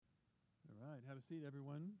Have a seat,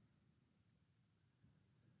 everyone.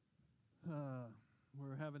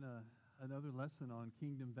 We're having another lesson on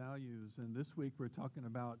kingdom values, and this week we're talking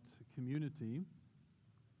about community.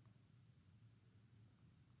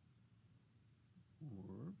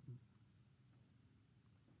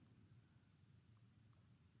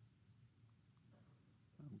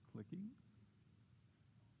 I'm clicking.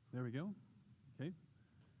 There we go. Okay.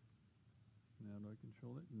 Now do I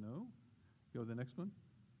control it? No. Go to the next one.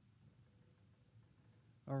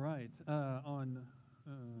 All right. On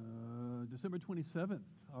December 27th,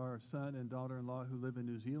 our son and daughter-in-law who live in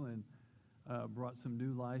New Zealand brought some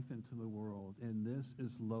new life into the world. And this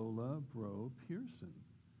is Lola Bro Pierson.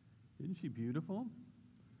 Isn't she beautiful?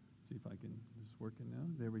 See if I can, this is working now.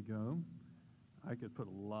 There we go. I could put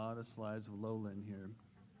a lot of slides of Lola in here.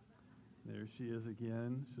 There she is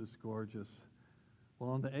again. She's gorgeous.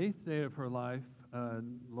 Well, on the 8th day of her life,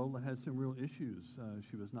 Lola had some real issues.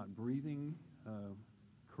 She was not breathing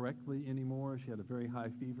correctly anymore. She had a very high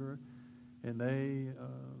fever, and they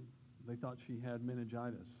thought she had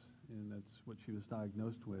meningitis, and that's what she was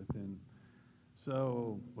diagnosed with. And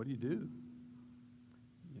so, what do? You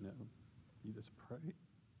know, you just pray,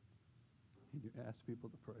 and you ask people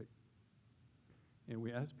to pray. And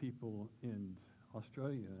we asked people in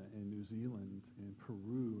Australia and New Zealand and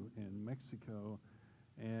Peru and Mexico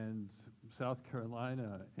and South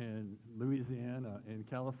Carolina and Louisiana and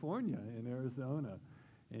California and Arizona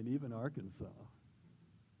and even Arkansas.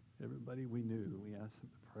 Everybody we knew, we asked them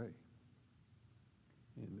to pray.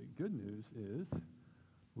 And the good news is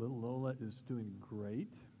little Lola is doing great.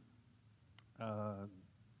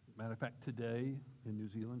 Matter of fact, today in New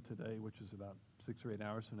Zealand today, which is about 6 or 8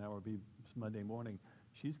 hours from now, will be Monday morning,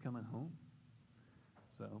 she's coming home.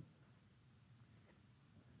 So,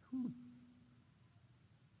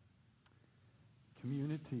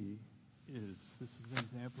 community this is an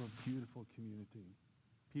example of beautiful community.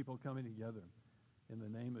 People coming together in the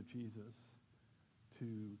name of Jesus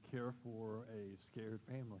to care for a scared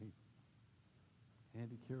family and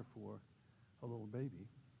to care for a little baby.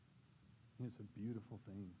 It's a beautiful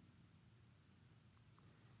thing.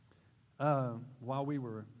 While we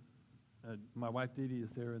were, my wife Dee Dee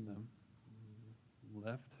is there in the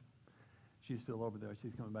left. She's still over there.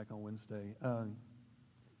 She's coming back on Wednesday.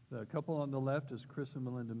 The couple on the left is Chris and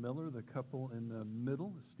Melinda Miller. The couple in the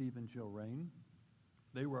middle is Steve and Jill Rain.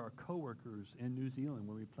 They were our co-workers in New Zealand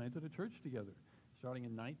when we planted a church together, starting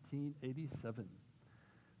in 1987.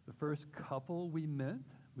 The first couple we met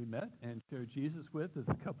and shared Jesus with is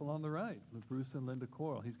the couple on the right, Bruce and Linda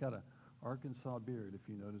Coral. He's got an Arkansas beard, if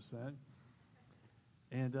you notice that.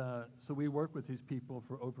 And so we worked with these people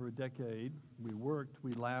for over a decade. We worked,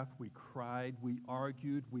 we laughed, we cried, we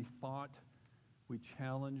argued, we fought, we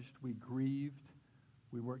challenged, we grieved.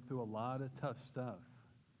 We worked through a lot of tough stuff.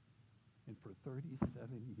 And for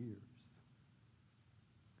 37 years,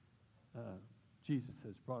 Jesus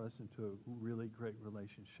has brought us into a really great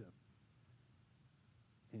relationship.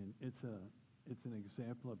 And it's an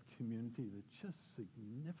example of community that's just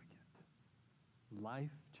significant,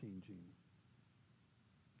 life-changing,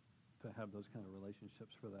 to have those kind of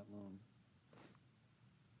relationships for that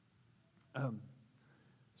long.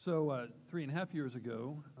 So 3.5 years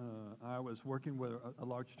ago, I was working with a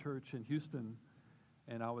large church in Houston,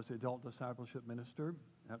 and I was the adult discipleship minister.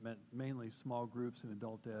 That meant mainly small groups and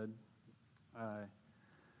adult ed.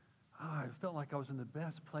 I felt like I was in the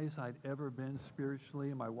best place I'd ever been spiritually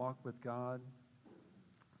in my walk with God.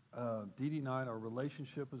 Dee Dee and I, our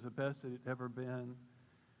relationship was the best it had ever been.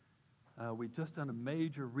 We'd just done a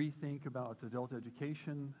major rethink about adult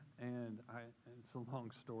education, and it's a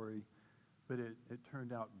long story, but it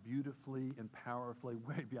turned out beautifully and powerfully,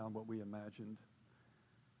 way beyond what we imagined.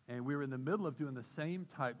 And we were in the middle of doing the same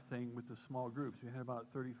type thing with the small groups. We had about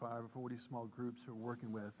 35 or 40 small groups we were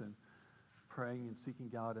working with and praying and seeking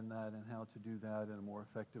God in that and how to do that in a more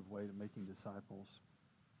effective way to making disciples.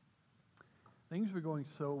 Things were going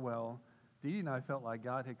so well, Dee Dee and I felt like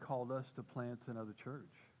God had called us to plant another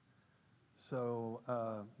church. So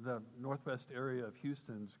the northwest area of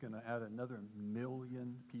Houston is going to add another 1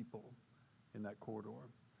 million people in that corridor.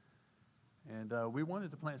 And we wanted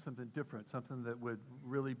to plant something different, something that would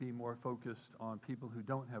really be more focused on people who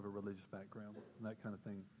don't have a religious background and that kind of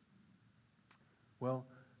thing. Well,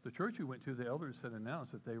 the church we went to, the elders had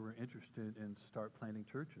announced that they were interested in start planting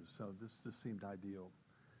churches, so this just seemed ideal.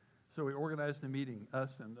 So we organized a meeting,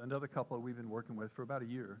 us and another couple we've been working with for about a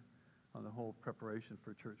year on the whole preparation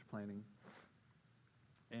for church planting.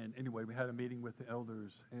 And anyway, we had a meeting with the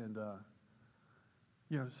elders and,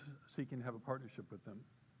 seeking to have a partnership with them.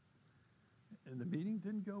 And the meeting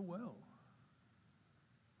didn't go well.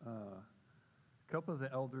 A couple of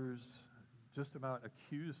the elders just about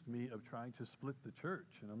accused me of trying to split the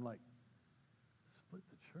church. And I'm like, split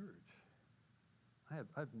the church? I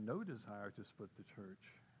have no desire to split the church.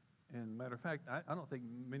 And matter of fact, I don't think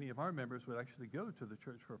many of our members would actually go to the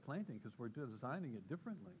church for a planting because we're designing it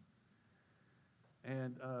differently.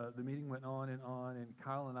 And the meeting went on, and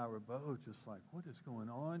Kyle and I were both just like, what is going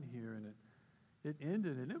on here? And it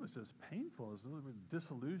ended, and it was just painful. It was a little bit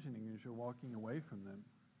disillusioning as you're walking away from them.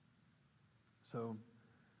 So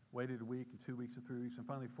waited a week, and 2 weeks, and 3 weeks, and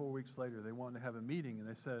finally 4 weeks later, they wanted to have a meeting, and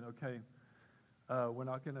they said, okay, we're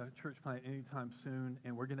not going to church plant anytime soon,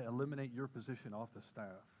 and we're going to eliminate your position off the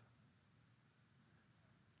staff.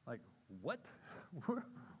 Like, what?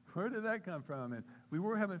 Where did that come from? And we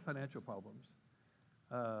were having financial problems.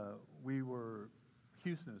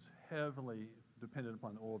 Houston is heavily dependent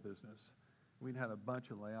upon the oil business. We'd had a bunch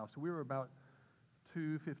of layoffs. We were about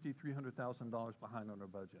 $250,000, $300,000 behind on our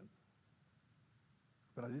budget.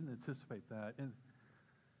 But I didn't anticipate that. And,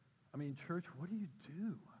 I mean, church, what do you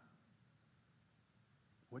do?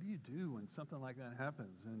 What do you do when something like that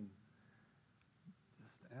happens? And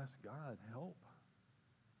just ask God, help.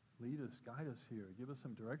 Lead us, guide us here. Give us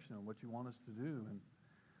some direction on what you want us to do. And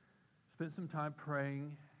spent some time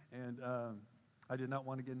praying, and I did not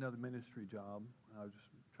want to get another ministry job. I was just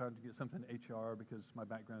trying to get something in HR because my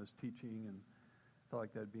background is teaching, and felt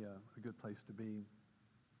like that'd be a good place to be.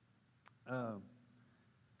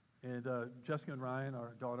 And Jessica and Ryan,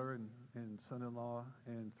 our daughter and son-in-law,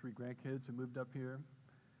 and 3 grandkids have moved up here.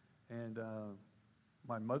 And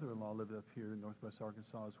my mother-in-law lived up here in Northwest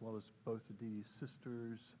Arkansas, as well as both of Dee's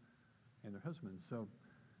sisters and their husbands. So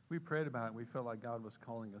we prayed about it, and we felt like God was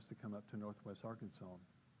calling us to come up to Northwest Arkansas.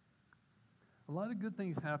 A lot of good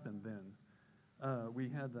things happened then. We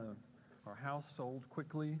had our house sold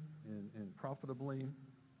quickly and profitably.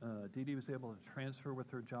 Dee was able to transfer with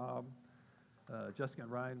her job. Jessica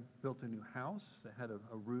and Ryan built a new house that had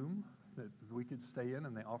a room that we could stay in,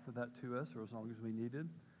 and they offered that to us for as long as we needed.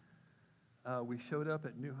 We showed up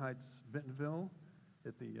at New Heights, Bentonville,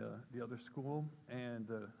 at the other school, and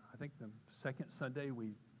I think the second Sunday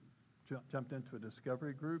we jumped into a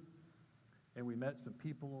discovery group, and we met some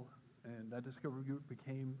people, and that discovery group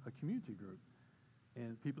became a community group,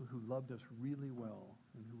 and people who loved us really well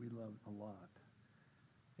and who we loved a lot.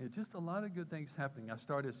 And just a lot of good things happening. I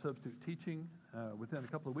started substitute teaching within a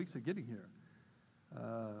couple of weeks of getting here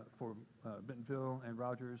for Bentonville and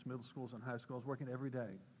Rogers middle schools and high schools, working every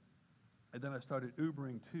day. And then I started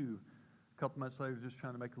Ubering too. A couple months later, just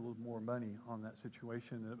trying to make a little more money on that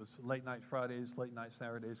situation. And it was late night Fridays, late night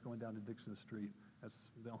Saturdays, going down to Dixon Street. That's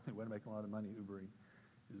the only way to make a lot of money, Ubering,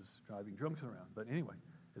 is driving drunks around. But anyway,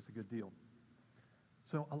 it's a good deal.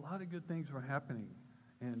 So a lot of good things were happening.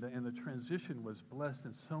 And the transition was blessed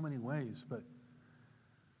in so many ways. But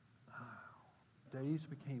days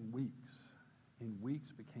became weeks, and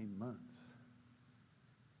weeks became months.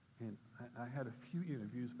 And I had a few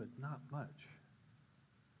interviews, but not much.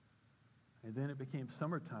 And then it became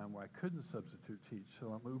summertime where I couldn't substitute teach, so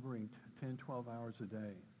I'm Ubering 10, 12 hours a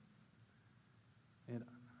day. And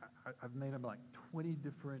I've made up like 20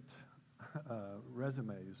 different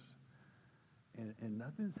resumes, and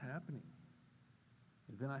nothing's happening.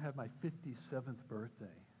 And then I had my 57th birthday.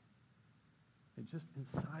 And just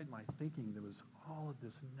inside my thinking, there was all of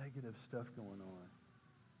this negative stuff going on.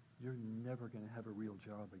 You're never going to have a real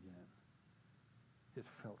job again. It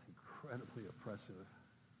felt incredibly oppressive.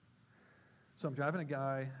 So I'm driving a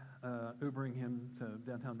guy, Ubering him to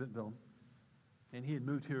downtown Bentonville, and he had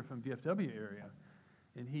moved here from DFW area.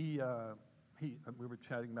 And we were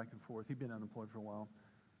chatting back and forth. He'd been unemployed for a while.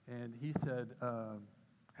 And he said,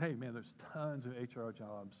 hey, man, there's tons of HR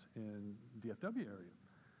jobs in DFW area.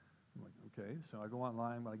 I'm like, okay. So I go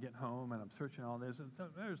online when I get home, and I'm searching all this. And so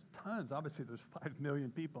there's tons. Obviously, there's 5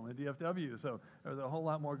 million people in DFW, so there's a whole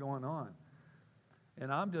lot more going on.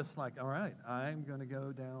 And I'm just like, all right, I'm going to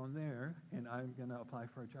go down there, and I'm going to apply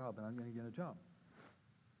for a job, and I'm going to get a job.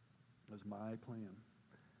 That was my plan.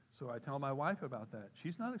 So I tell my wife about that.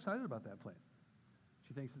 She's not excited about that plan.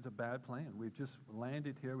 She thinks it's a bad plan. We've just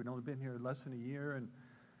landed here. We've only been here less than a year,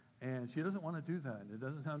 and she doesn't want to do that. It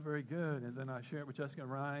doesn't sound very good. And then I share it with Jessica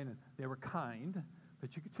and Ryan, and they were kind,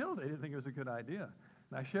 but you could tell they didn't think it was a good idea.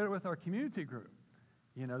 And I shared it with our community group.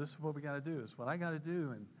 You know, this is what we got to do. This is what I got to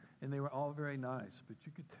do. And they were all very nice, but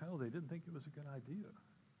you could tell they didn't think it was a good idea.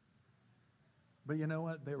 But you know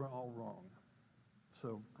what? They were all wrong.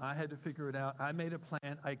 So I had to figure it out. I made a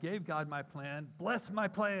plan. I gave God my plan. Bless my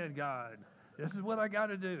plan, God. This is what I got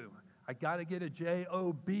to do. I got to get a job.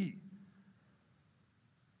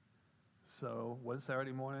 So one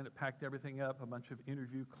Saturday morning, I packed everything up, a bunch of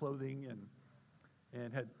interview clothing,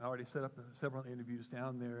 and had already set up several interviews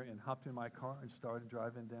down there and hopped in my car and started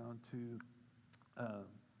driving down to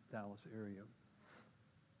Dallas area.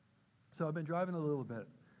 So I've been driving a little bit,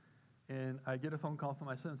 and I get a phone call from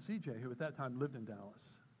my son, CJ, who at that time lived in Dallas.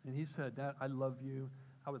 And he said, Dad, I love you.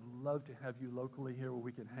 I would love to have you locally here where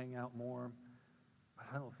we can hang out more, but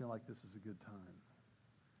I don't feel like this is a good time.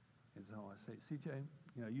 And so I say, CJ,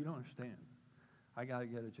 you don't understand. I got to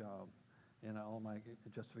get a job, and all my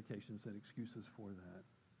justifications and excuses for that.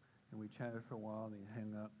 And we chatted for a while, and he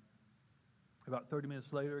hung up. About 30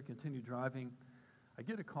 minutes later, I continued driving. I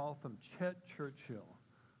get a call from Chet Churchill,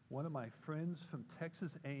 one of my friends from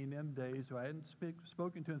Texas A&M days who I hadn't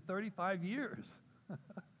spoken to in 35 years.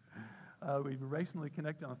 We recently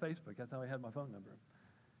connected on Facebook. That's how I had my phone number.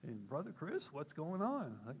 And Brother Chris, what's going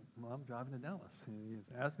on? I'm driving to Dallas. And he's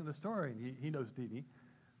asking the story, and he knows Dee Dee.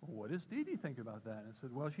 Well, what does Dee Dee think about that? And I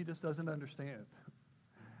said, well, she just doesn't understand.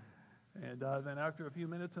 And then after a few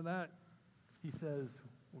minutes of that, he says,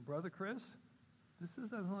 well, Brother Chris, this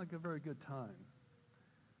isn't like a very good time.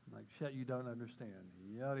 I'm like, Chet, you don't understand.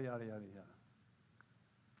 Yada, yada, yada, yada.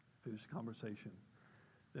 Finished the conversation.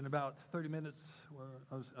 Then about 30 minutes,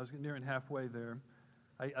 I was nearing halfway there,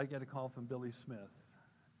 I get a call from Billy Smith.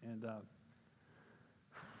 And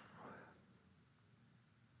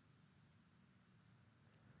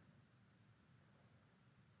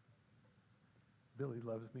Billy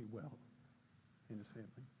loves me well and his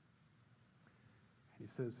family. He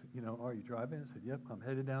says, are you driving? I said, yep, I'm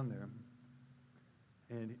headed down there.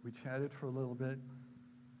 And we chatted for a little bit.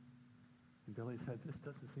 And Billy said, this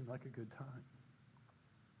doesn't seem like a good time.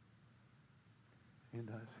 And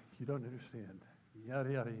I said, you don't understand.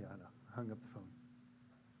 Yada, yada, yada. Hung up the phone.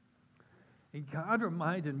 And God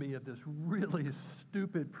reminded me of this really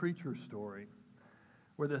stupid preacher story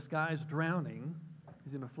where this guy's drowning.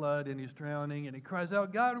 He's in a flood and he's drowning, and he cries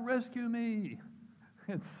out, God, rescue me.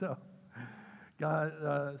 And so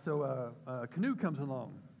a canoe comes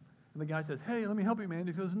along. And the guy says, hey, let me help you, man.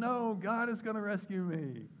 He says, no, God is going to rescue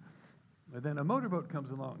me. And then a motorboat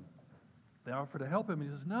comes along. They offer to help him. He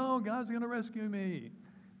says, no, God's going to rescue me.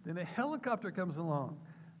 Then a helicopter comes along.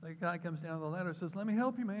 The guy comes down the ladder and says, let me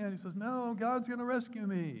help you, man. He says, no, God's going to rescue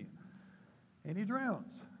me. And he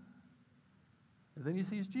drowns. And then he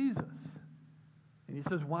sees Jesus. And he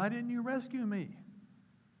says, why didn't you rescue me?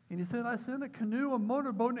 And he said, I sent a canoe, a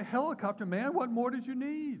motorboat, and a helicopter, man. What more did you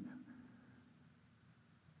need?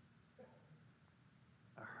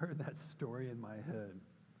 I heard that story in my head.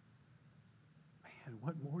 Man,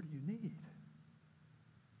 what more do you need?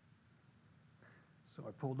 So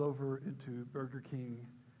I pulled over into Burger King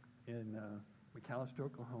in McAllister,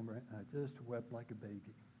 Oklahoma, and I just wept like a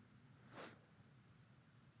baby.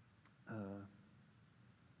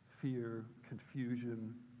 Fear,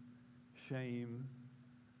 confusion, shame.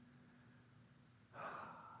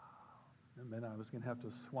 And then I was going to have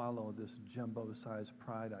to swallow this jumbo-sized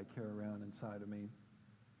pride I carry around inside of me.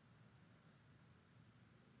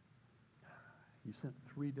 He sent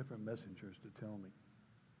 3 different messengers to tell me.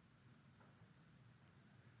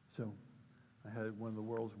 So I had one of the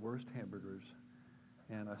world's worst hamburgers,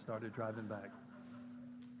 and I started driving back.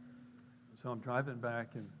 So I'm driving back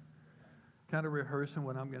and kind of rehearsing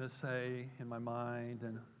what I'm going to say in my mind,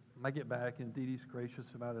 and I get back, and Dee Dee's gracious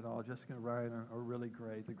about it all. Jessica and Ryan are really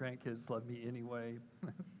great. The grandkids love me anyway.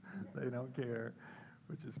 They don't care,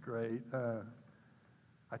 which is great.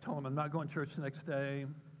 I told them I'm not going to church the next day.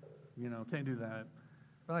 Can't do that.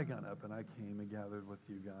 But I got up and I came and gathered with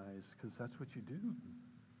you guys because that's what you do.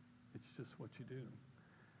 It's just what you do.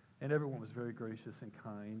 And everyone was very gracious and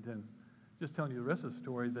kind. And just telling you the rest of the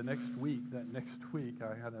story, that next week,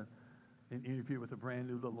 I had an interview with a brand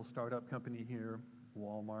new little startup company here,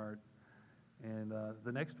 Walmart. And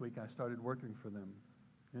the next week I started working for them.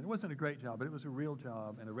 And it wasn't a great job, but it was a real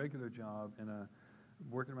job and a regular job and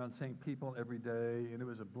working around the same people every day. And it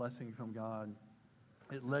was a blessing from God.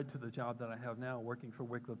 It led to the job that I have now, working for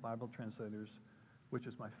Wycliffe Bible Translators, which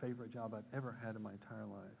is my favorite job I've ever had in my entire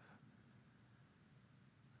life.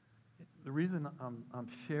 The reason I'm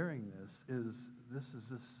sharing this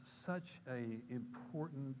is such an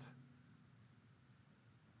important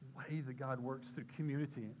way that God works through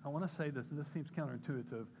community. I want to say this, and this seems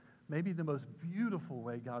counterintuitive. Maybe the most beautiful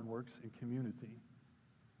way God works in community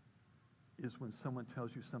is when someone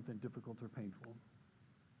tells you something difficult or painful.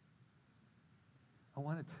 I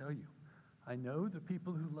want to tell you, I know the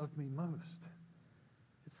people who love me most.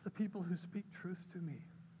 It's the people who speak truth to me.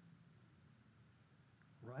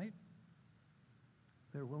 Right?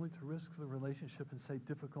 They're willing to risk the relationship and say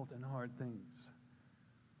difficult and hard things.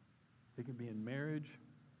 It can be in marriage.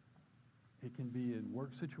 It can be in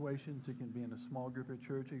work situations. It can be in a small group at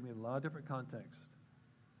church. It can be in a lot of different contexts.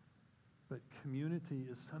 community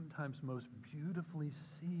is sometimes most beautifully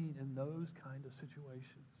seen in those kind of situations.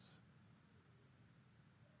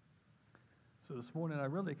 So this morning, I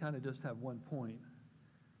really kind of just have one point.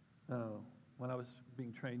 When I was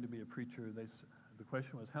being trained to be a preacher, the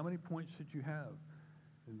question was, how many points should you have?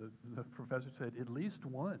 And the professor said, at least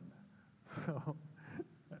one. So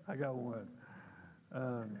I got one.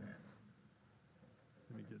 Let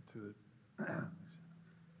me get to it.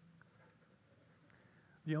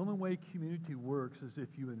 The only way community works is if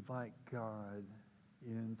you invite God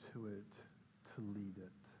into it to lead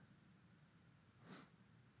it.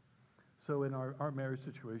 So in our marriage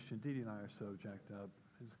situation, Dee Dee and I are so jacked up.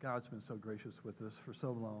 God's been so gracious with us for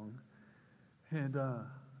so long. And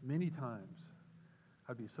many times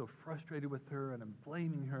I'd be so frustrated with her, and I'm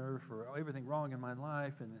blaming her for everything wrong in my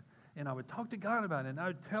life. And I would talk to God about it, and I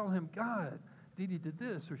would tell him, God, Dee Dee did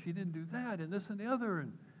this, or she didn't do that, and this and the other.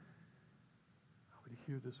 And I would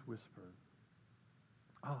hear this whisper,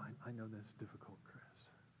 oh, I know that's difficult, Chris.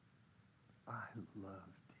 I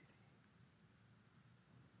love Dee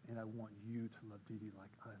Dee. And I want you to love Dee Dee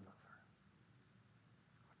like I love her.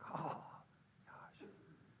 Like, oh, gosh,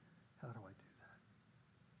 how do I do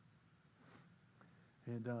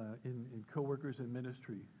that? And in coworkers in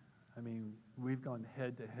ministry, I mean, we've gone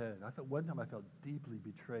head to head. One time I felt deeply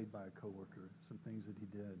betrayed by a coworker, some things that he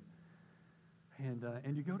did.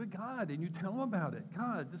 And you go to God and you tell him about it.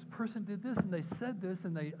 God, this person did this and they said this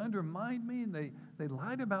and they undermined me and they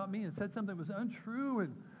lied about me and said something that was untrue.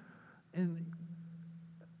 And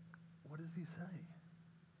what does he say?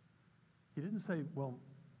 He didn't say, well,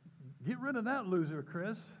 get rid of that loser,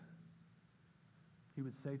 Chris. He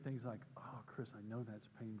would say things like, oh, Chris, I know that's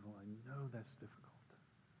painful. I know that's difficult.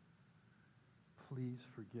 Please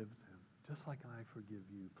forgive them, just like I forgive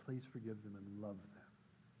you. Please forgive them and love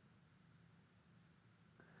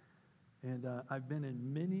them. And I've been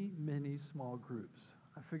in many, many small groups.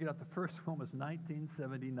 I figured out the first one was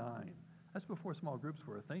 1979. That's before small groups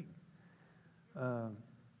were a thing.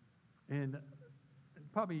 And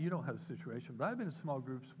probably you don't have a situation, but I've been in small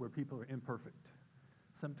groups where people are imperfect.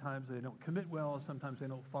 Sometimes they don't commit well. Sometimes they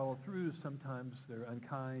don't follow through. Sometimes they're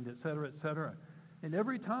unkind, et cetera, et cetera. And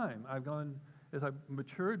every time as I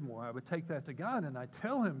matured more, I would take that to God and I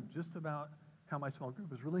tell him just about how my small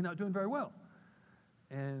group was really not doing very well.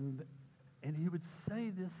 And he would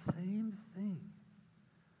say this same thing.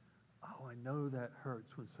 Oh, I know that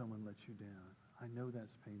hurts when someone lets you down. I know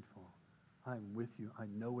that's painful. I'm with you. I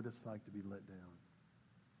know what it's like to be let down.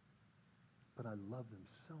 But I love them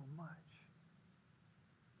so much.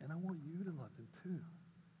 And I want you to love them too.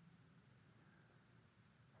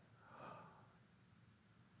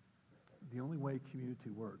 The only way community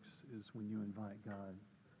works is when you invite God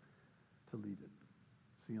to lead it.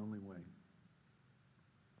 It's the only way.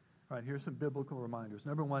 All right, here's some biblical reminders.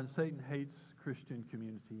 Number one, Satan hates Christian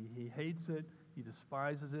community. He hates it. He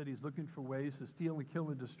despises it. He's looking for ways to steal and kill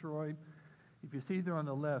and destroy. If you see there on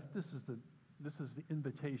the left, this is the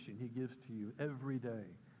invitation he gives to you every day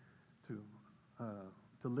to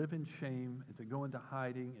live in shame and to go into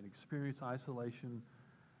hiding and experience isolation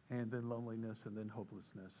and then loneliness and then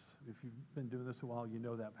hopelessness. If you've been doing this a while, you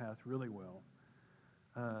know that path really well.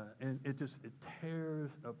 And it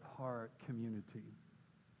tears apart community.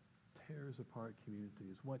 Tears apart community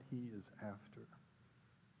is what he is after.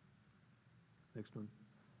 Next one.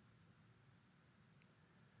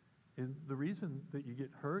 And the reason that you get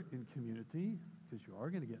hurt in community, because you are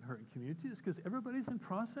going to get hurt in community, is because everybody's in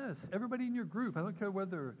process. Everybody in your group, I don't care whether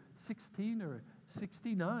they're 16 or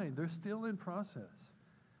 69, they're still in process.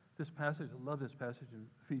 This passage, I love this passage in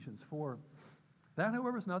Ephesians 4. That,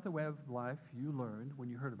 however, is not the way of life you learned when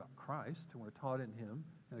you heard about Christ and were taught in him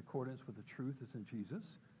in accordance with the truth that's in Jesus.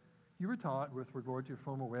 You were taught, with regard to your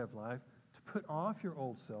former way of life, to put off your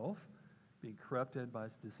old self, being corrupted by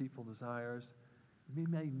its deceitful desires, be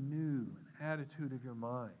made new in the attitude of your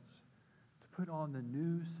minds, to put on the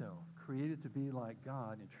new self, created to be like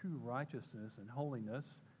God in true righteousness and holiness.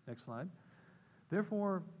 Next slide.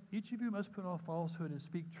 Therefore, each of you must put off falsehood and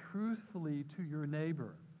speak truthfully to your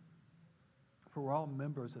neighbor, for we're all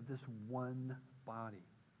members of this one body.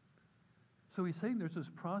 So he's saying there's this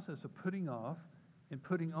process of putting off and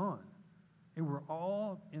putting on, and we're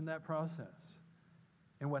all in that process.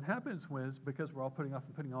 And what happens was, because we're all putting off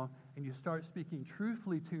and putting on, and you start speaking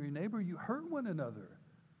truthfully to your neighbor, you hurt one another.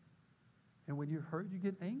 And when you're hurt, you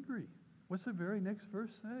get angry. What's the very next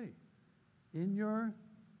verse say? In your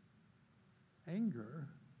anger,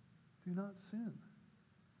 do not sin.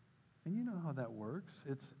 And you know how that works.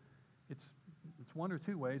 It's one or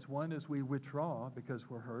two ways. One is we withdraw because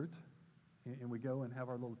we're hurt, and we go and have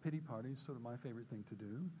our little pity parties, sort of my favorite thing to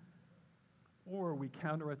do. Or we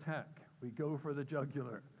counterattack. We go for the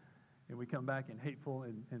jugular. And we come back in hateful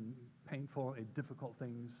and painful and difficult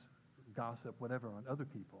things, gossip, whatever, on other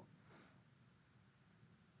people.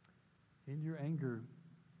 In your anger,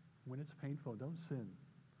 when it's painful, don't sin.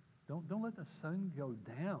 Don't let the sun go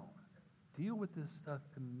down. Deal with this stuff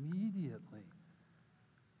immediately,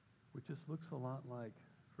 which just looks a lot like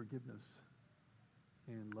forgiveness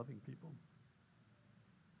and loving people.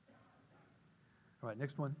 All right,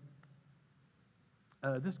 next one.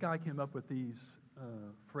 This guy came up with these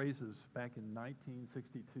phrases back in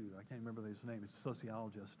 1962. I can't remember his name. He's a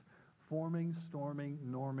sociologist. Forming, storming,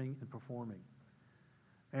 norming, and performing.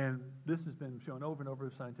 And this has been shown over and over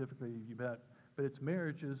scientifically, you bet. But it's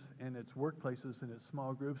marriages, and it's workplaces, and it's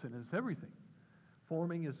small groups, and it's everything.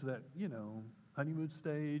 Forming is that, honeymoon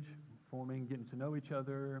stage. Forming, getting to know each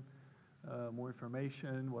other, more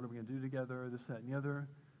information, what are we going to do together, this, that, and the other.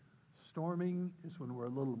 Storming is when we're a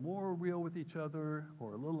little more real with each other,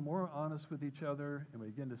 or a little more honest with each other, and we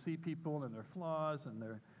begin to see people and their flaws, and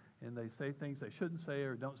they say things they shouldn't say,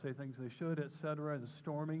 or don't say things they should, etc., and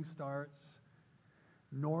storming starts.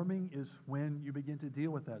 Norming is when you begin to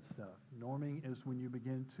deal with that stuff. Norming is when you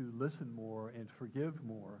begin to listen more and forgive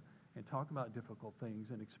more and talk about difficult things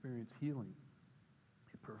and experience healing.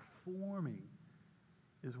 And performing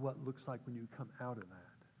is what looks like when you come out of that.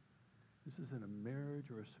 This is in a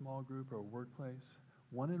marriage or a small group or a workplace.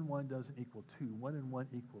 1 and 1 doesn't equal 2. 1 and 1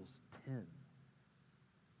 equals 10.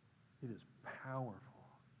 It is powerful.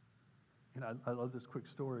 And I love this quick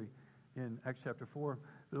story in Acts chapter 4.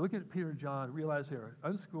 They're looking at Peter and John, realize they're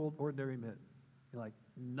unschooled, ordinary men. You're like,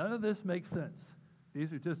 none of this makes sense.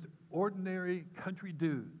 These are just ordinary country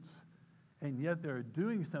dudes. And yet they're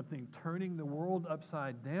doing something, turning the world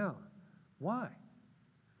upside down. Why?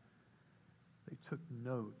 They took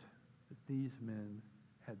note that these men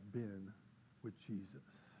had been with Jesus.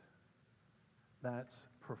 That's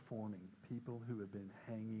performing. People who have been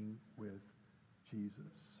hanging with Jesus.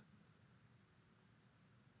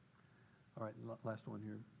 All right, last one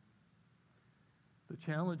here. The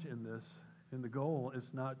challenge in this, and the goal, is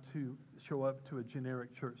not to show up to a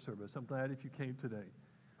generic church service. I'm glad if you came today.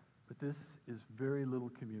 But this is very little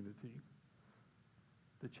community.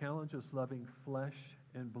 The challenge is loving flesh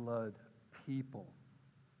and blood people.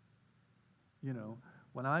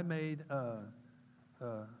 When I made a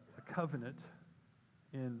covenant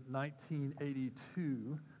in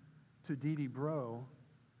 1982 to Dee Dee Bro,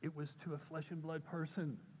 it was to a flesh and blood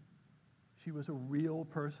person. She was a real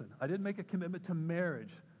person. I didn't make a commitment to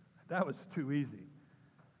marriage. That was too easy.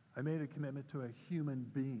 I made a commitment to a human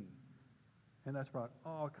being. And that's brought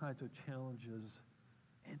all kinds of challenges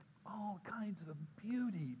and all kinds of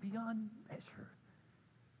beauty beyond measure.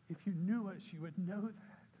 If you knew us, you would know that,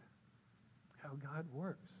 how God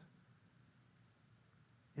works.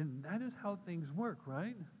 And that is how things work,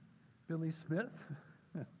 right? Billy Smith?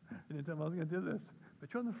 I didn't tell him I was going to do this. But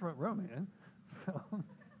you're on the front row, man. So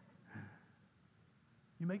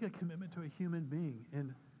you make a commitment to a human being,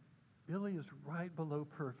 and Billy is right below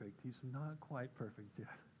perfect. He's not quite perfect yet.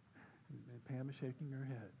 And Pam is shaking her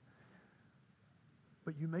head.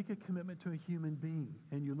 But you make a commitment to a human being,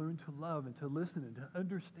 and you learn to love and to listen and to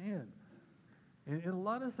understand. And a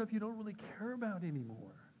lot of stuff you don't really care about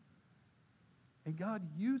anymore. And God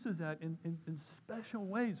uses that in special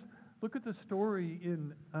ways. Look at the story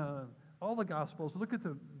in all the Gospels. Look at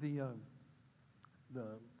the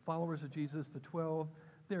followers of Jesus, the 12.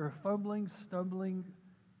 They're fumbling, stumbling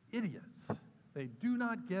idiots. They do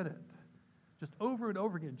not get it. Just over and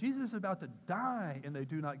over again. Jesus is about to die, and they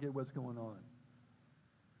do not get what's going on.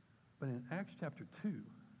 But in Acts chapter 2,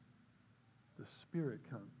 the Spirit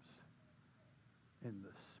comes. And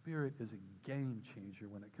the Spirit is a game changer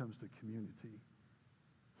when it comes to community.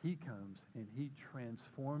 He comes, and He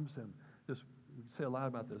transforms them. We say a lot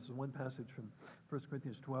about this. There's one passage from 1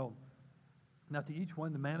 Corinthians 12. Now, to each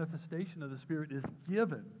one, the manifestation of the Spirit is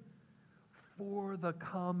given for the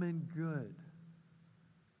common good.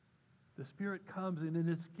 The Spirit comes and it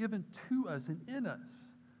is given to us and in us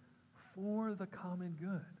for the common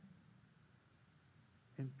good.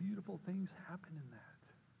 And beautiful things happen in that.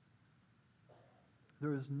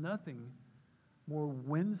 There is nothing more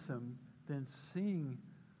winsome than seeing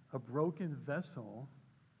a broken vessel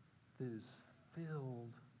that is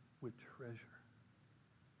filled with treasure.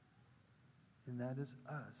 And that is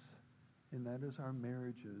us. And that is our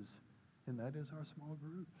marriages. And that is our small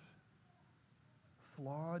groups.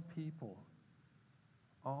 Flawed people,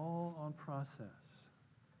 all on process,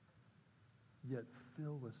 yet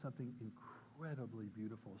filled with something incredibly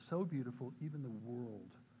beautiful. So beautiful, even the world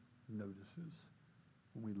notices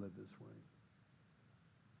when we live this way.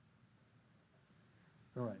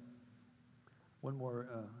 All right. One more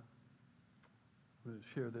I'm going to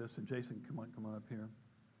share this, and Jason, come on up here.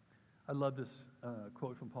 I love this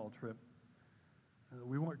quote from Paul Tripp.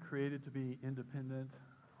 We weren't created to be independent,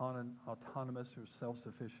 autonomous, or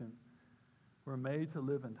self-sufficient. We're made to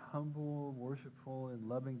live in humble, worshipful, and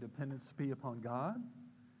loving dependency upon God,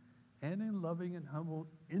 and in loving and humble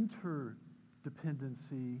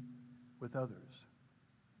interdependency with others.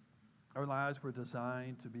 Our lives were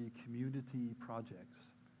designed to be community projects.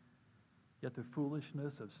 Yet the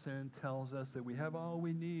foolishness of sin tells us that we have all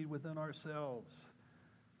we need within ourselves.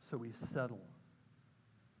 So we settle.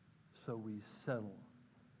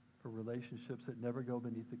 For relationships that never go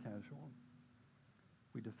beneath the casual.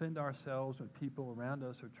 We defend ourselves when people around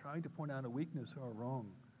us are trying to point out a weakness or a wrong.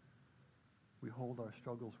 We hold our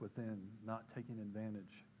struggles within, not taking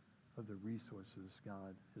advantage of the resources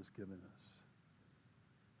God has given us.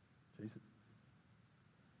 Jason.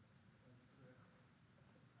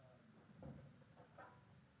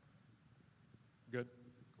 Good?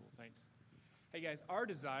 Cool, thanks. Hey guys, our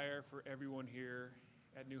desire for everyone here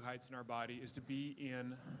at New Heights in our body is to be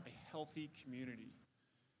in a healthy community.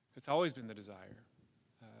 It's always been the desire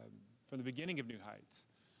from the beginning of New Heights.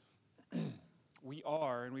 We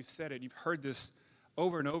are, and we've said it, you've heard this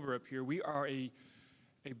over and over up here, we are a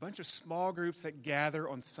bunch of small groups that gather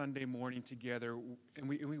on Sunday morning together, and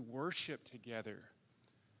we worship together.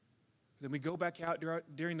 Then we go back out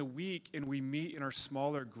during the week, and we meet in our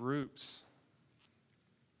smaller groups.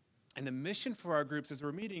 And the mission for our groups as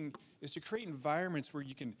we're meeting is to create environments where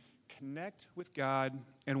you can connect with God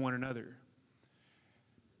and one another.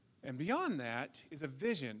 And beyond that is a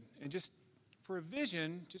vision. And just for a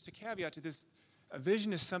vision, just a caveat to this, a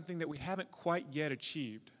vision is something that we haven't quite yet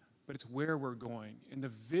achieved, but it's where we're going. And the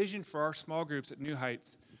vision for our small groups at New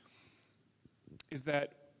Heights is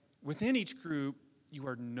that within each group, you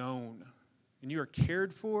are known, and you are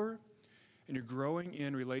cared for, and you're growing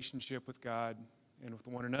in relationship with God and with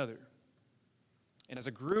one another. And as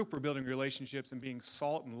a group, we're building relationships and being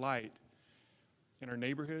salt and light in our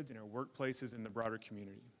neighborhoods, in our workplaces, in the broader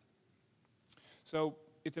community. So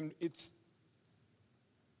it's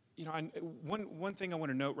one thing I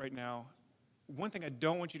want to note right now, one thing I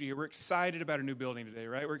don't want you to hear, we're excited about a new building today,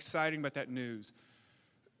 right? We're excited about that news.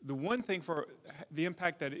 The one thing for the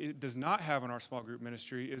impact that it does not have on our small group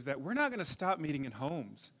ministry is that we're not going to stop meeting in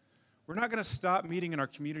homes. We're not going to stop meeting in our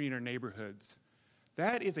community, in our neighborhoods.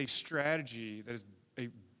 That is a strategy that is a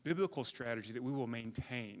biblical strategy that we will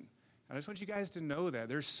maintain. I just want you guys to know that.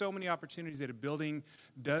 There's so many opportunities that a building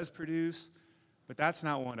does produce, but that's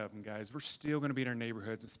not one of them, guys. We're still going to be in our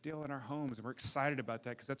neighborhoods and still in our homes, and we're excited about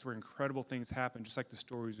that because that's where incredible things happen, just like the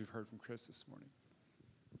stories we've heard from Chris this morning.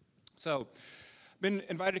 So, I've been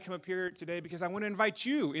invited to come up here today because I want to invite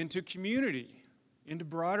you into community, into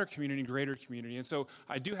broader community, greater community. And so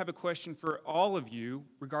I do have a question for all of you,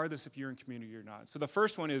 regardless if you're in community or not. So the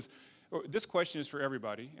first one is, this question is for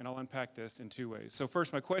everybody, and I'll unpack this in two ways. So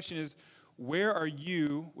first, my question is, where are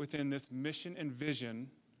you within this mission and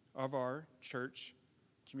vision of our church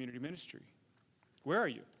community ministry? Where are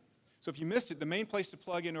you? So if you missed it, the main place to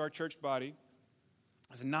plug into our church body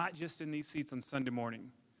is not just in these seats on Sunday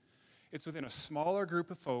morning. It's within a smaller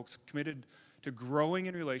group of folks committed to growing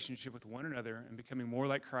in relationship with one another and becoming more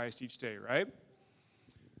like Christ each day, right?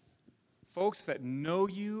 Folks that know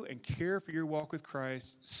you and care for your walk with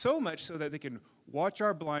Christ so much so that they can watch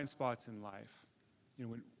our blind spots in life. You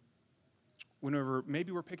know, whenever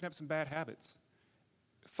maybe we're picking up some bad habits.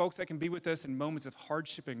 Folks that can be with us in moments of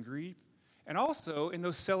hardship and grief, and also in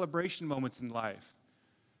those celebration moments in life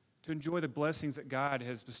to enjoy the blessings that God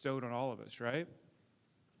has bestowed on all of us, right?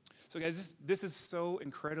 So guys, this is so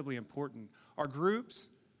incredibly important. Our groups,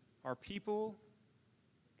 our people,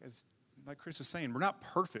 guys, like Chris was saying, we're not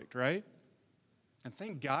perfect, right? And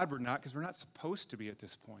thank God we're not, because we're not supposed to be at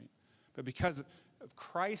this point. But because of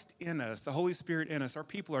Christ in us, the Holy Spirit in us, our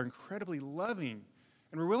people are incredibly loving,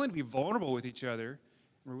 and we're willing to be vulnerable with each other,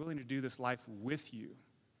 and we're willing to do this life with you.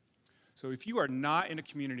 So if you are not in a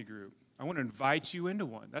community group, I want to invite you into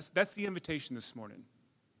one. That's the invitation this morning.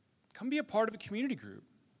 Come be a part of a community group.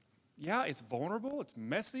 Yeah, it's vulnerable, it's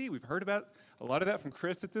messy. We've heard about a lot of that from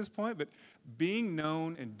Chris at this point, but being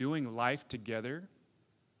known and doing life together,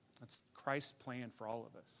 that's Christ's plan for all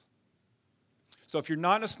of us. So if you're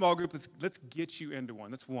not in a small group, let's get you into one.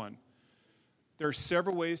 That's one. There are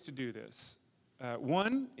several ways to do this.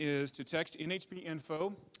 One is to text NHB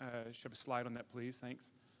info. Should have a slide on that, please. Thanks.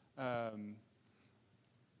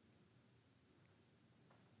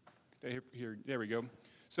 Here, there we go.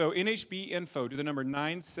 So NHB info to the number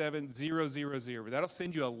 97000. That'll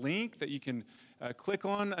send you a link that you can click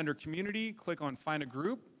on under community, click on find a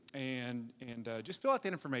group, and just fill out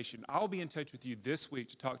that information. I'll be in touch with you this week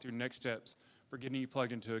to talk through next steps for getting you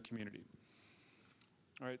plugged into a community.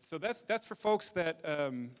 All right, so that's for folks that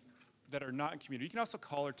are not in community. You can also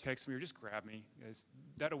call or text me or just grab me.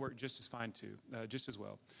 That'll work just as fine too, just as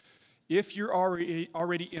well. If you're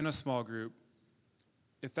already in a small group,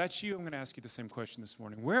 if that's you, I'm going to ask you the same question this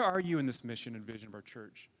morning. Where are you in this mission and vision of our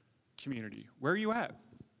church community? Where are you at?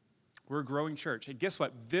 We're a growing church. Hey, guess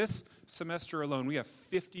what? This semester alone, we have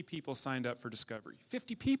 50 people signed up for Discovery.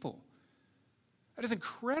 50 people. That is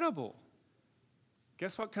incredible.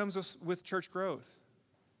 Guess what comes with church growth?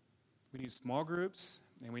 We need small groups,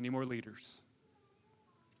 and we need more leaders.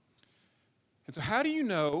 And so how do you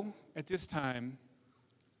know at this time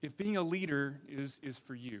if being a leader is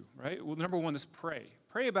for you, right? Well, number one is pray.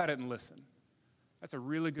 Pray about it and listen. That's a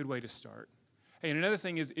really good way to start. Hey, and another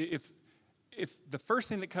thing is if the first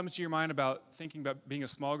thing that comes to your mind about thinking about being a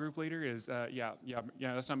small group leader is, yeah,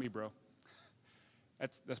 that's not me, bro.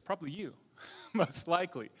 That's probably you, most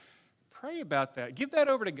likely. Pray about that. Give that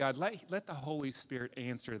over to God. Let the Holy Spirit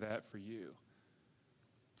answer that for you.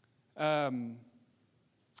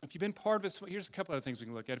 If you've been part of here's a couple other things we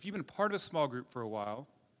can look at. If you've been part of a small group for a while,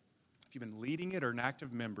 if you've been leading it or an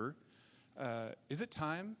active member, is it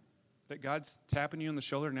time that God's tapping you on the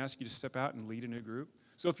shoulder and asking you to step out and lead a new group?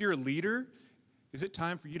 So if you're a leader, is it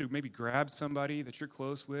time for you to maybe grab somebody that you're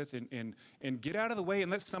close with and get out of the way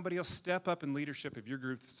and let somebody else step up in leadership of your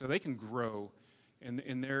group so they can grow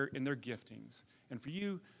in their giftings, and for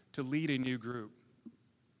you to lead a new group?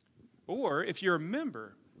 Or if you're a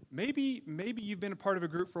member, maybe you've been a part of a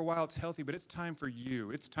group for a while, it's healthy, but it's time for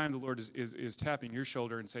you. It's time the Lord is tapping your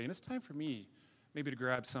shoulder and saying, it's time for me maybe to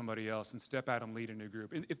grab somebody else and step out and lead a new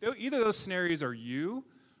group. And if either of those scenarios are you,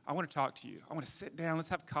 I want to talk to you. I want to sit down, let's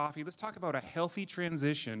have coffee, let's talk about a healthy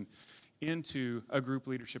transition into a group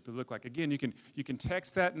leadership to look like. Again, you can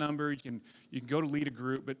text that number, you can go to lead a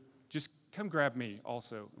group, but just come grab me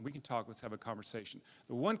also, and we can talk, let's have a conversation.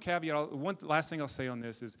 The one caveat, one last thing I'll say on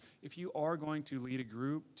this is, if you are going to lead a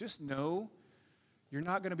group, just know you're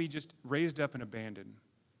not going to be just raised up and abandoned.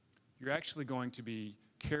 You're actually going to be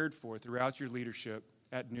cared for throughout your leadership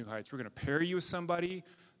at New Heights. We're going to pair you with somebody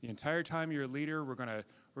the entire time you're a leader. We're going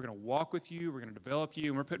to walk with you. We're going to develop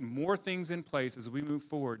you, and we're putting more things in place as we move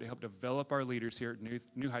forward to help develop our leaders here at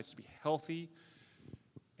New Heights to be healthy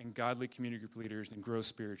and godly community group leaders and grow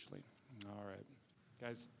spiritually. All right.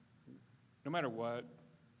 Guys, no matter what,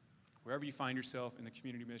 wherever you find yourself in the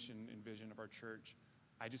community mission and vision of our church,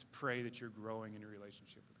 I just pray that you're growing in your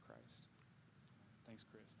relationship with Christ. Thanks,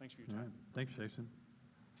 Chris. Thanks for your time. All right. Thanks, Jason.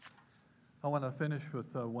 I want to finish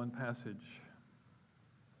with one passage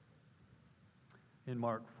in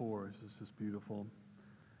Mark 4. This is beautiful.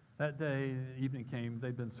 That day, evening came,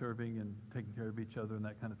 they'd been serving and taking care of each other and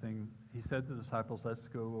that kind of thing. He said to the disciples, let's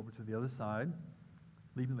go over to the other side.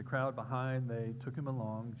 Leaving the crowd behind, they took him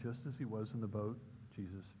along just as he was in the boat,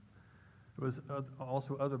 Jesus. There was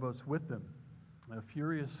also other boats with them. A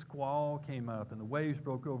furious squall came up, and the waves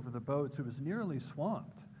broke over the boat, so it was nearly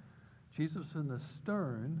swamped. Jesus in the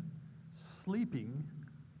stern, sleeping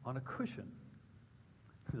on a cushion.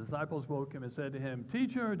 The disciples woke him and said to him,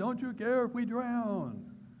 Teacher, don't you care if we drown?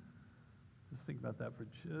 Just think about that for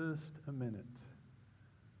just a minute.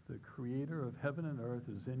 The creator of heaven and earth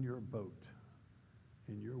is in your boat,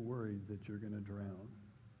 and you're worried that you're going to drown.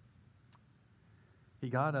 He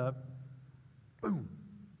got up, boom,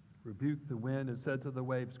 rebuked the wind and said to the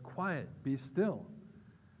waves, Quiet, be still.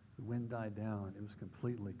 The wind died down. It was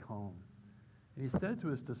completely calm. And he said to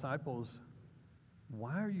his disciples,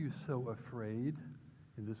 Why are you so afraid?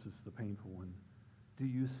 And this is the painful one. Do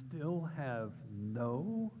you still have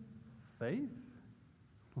no faith?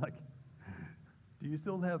 Like, do you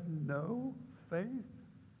still have no faith?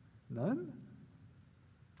 None?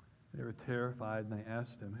 They were terrified, and they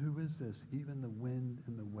asked him, Who is this? Even the wind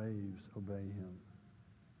and the waves obey him.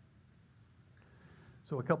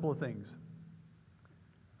 So a couple of things.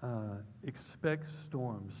 Expect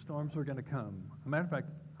storms. Storms are going to come. As a matter of fact,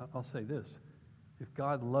 I'll say this. If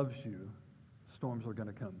God loves you, storms are going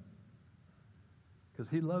to come. Because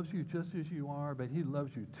he loves you just as you are, but he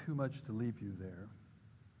loves you too much to leave you there.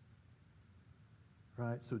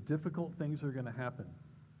 Right? So difficult things are going to happen.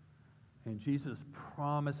 And Jesus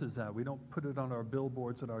promises that. We don't put it on our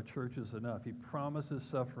billboards at our churches enough. He promises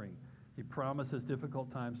suffering. He promises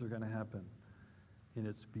difficult times are going to happen. And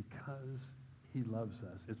it's because he loves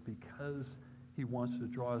us. It's because he wants to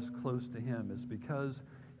draw us close to him. It's because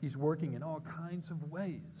he's working in all kinds of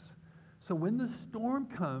ways. So when the storm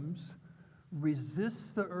comes,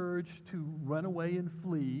 resist the urge to run away and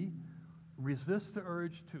flee. Resist the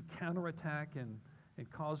urge to counterattack and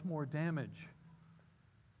cause more damage.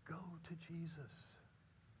 Go to Jesus.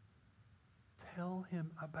 Tell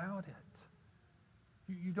him about it.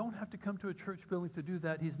 You don't have to come to a church building to do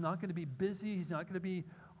that. He's not going to be busy. He's not going to be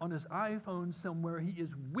on his iPhone somewhere. He is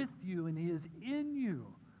with you, and he is in you,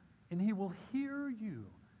 and he will hear you,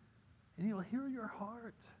 and he will hear your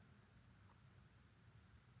heart.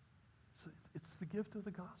 It's the gift of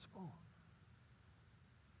the gospel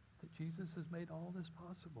that Jesus has made all this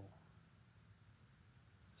possible.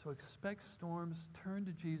 So expect storms, turn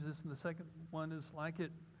to Jesus, and the second one is like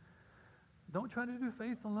it. Don't try to do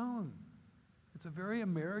faith alone. It's a very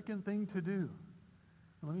American thing to do.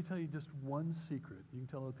 And let me tell you just one secret. You can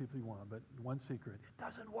tell other people you want, but one secret. It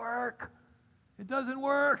doesn't work. It doesn't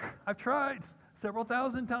work. I've tried several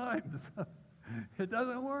thousand times. It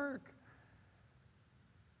doesn't work.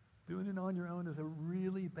 Doing it on your own is a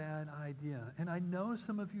really bad idea. And I know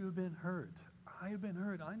some of you have been hurt. I have been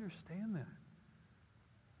hurt. I understand that.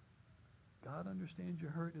 God understands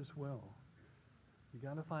your hurt as well. You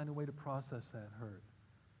got to find a way to process that hurt.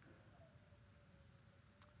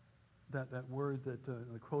 That word that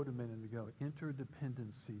I quoted a minute ago,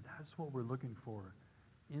 interdependency, that's what we're looking for.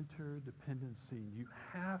 Interdependency. You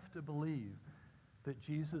have to believe that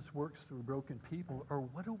Jesus works through broken people, or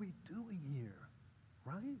what are we doing here?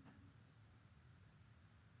 Right?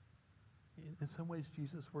 In some ways,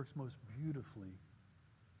 Jesus works most beautifully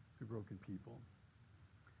through broken people.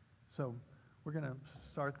 So we're going to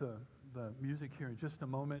start the music here in just a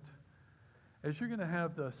moment. As you're going to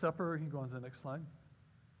have the supper, you can go on to the next slide.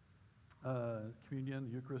 Communion,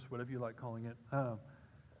 Eucharist, whatever you like calling it.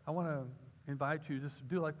 I want to invite you, just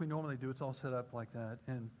do like we normally do. It's all set up like that.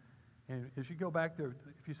 And as you go back there,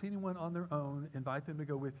 if you see anyone on their own, invite them to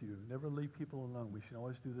go with you. Never leave people alone. We should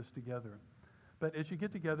always do this together. But as you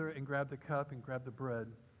get together and grab the cup and grab the bread,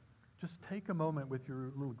 just take a moment with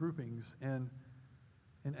your little groupings and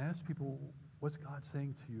ask people, what's God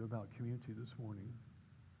saying to you about community this morning?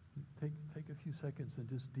 Take a few seconds and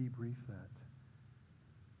just debrief that.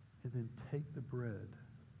 And then take the bread,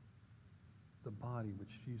 the body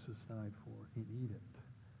which Jesus died for, and eat it.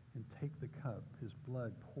 And take the cup, his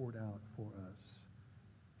blood poured out for us,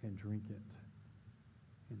 and drink it.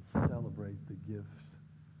 And celebrate the gift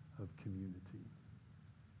of community.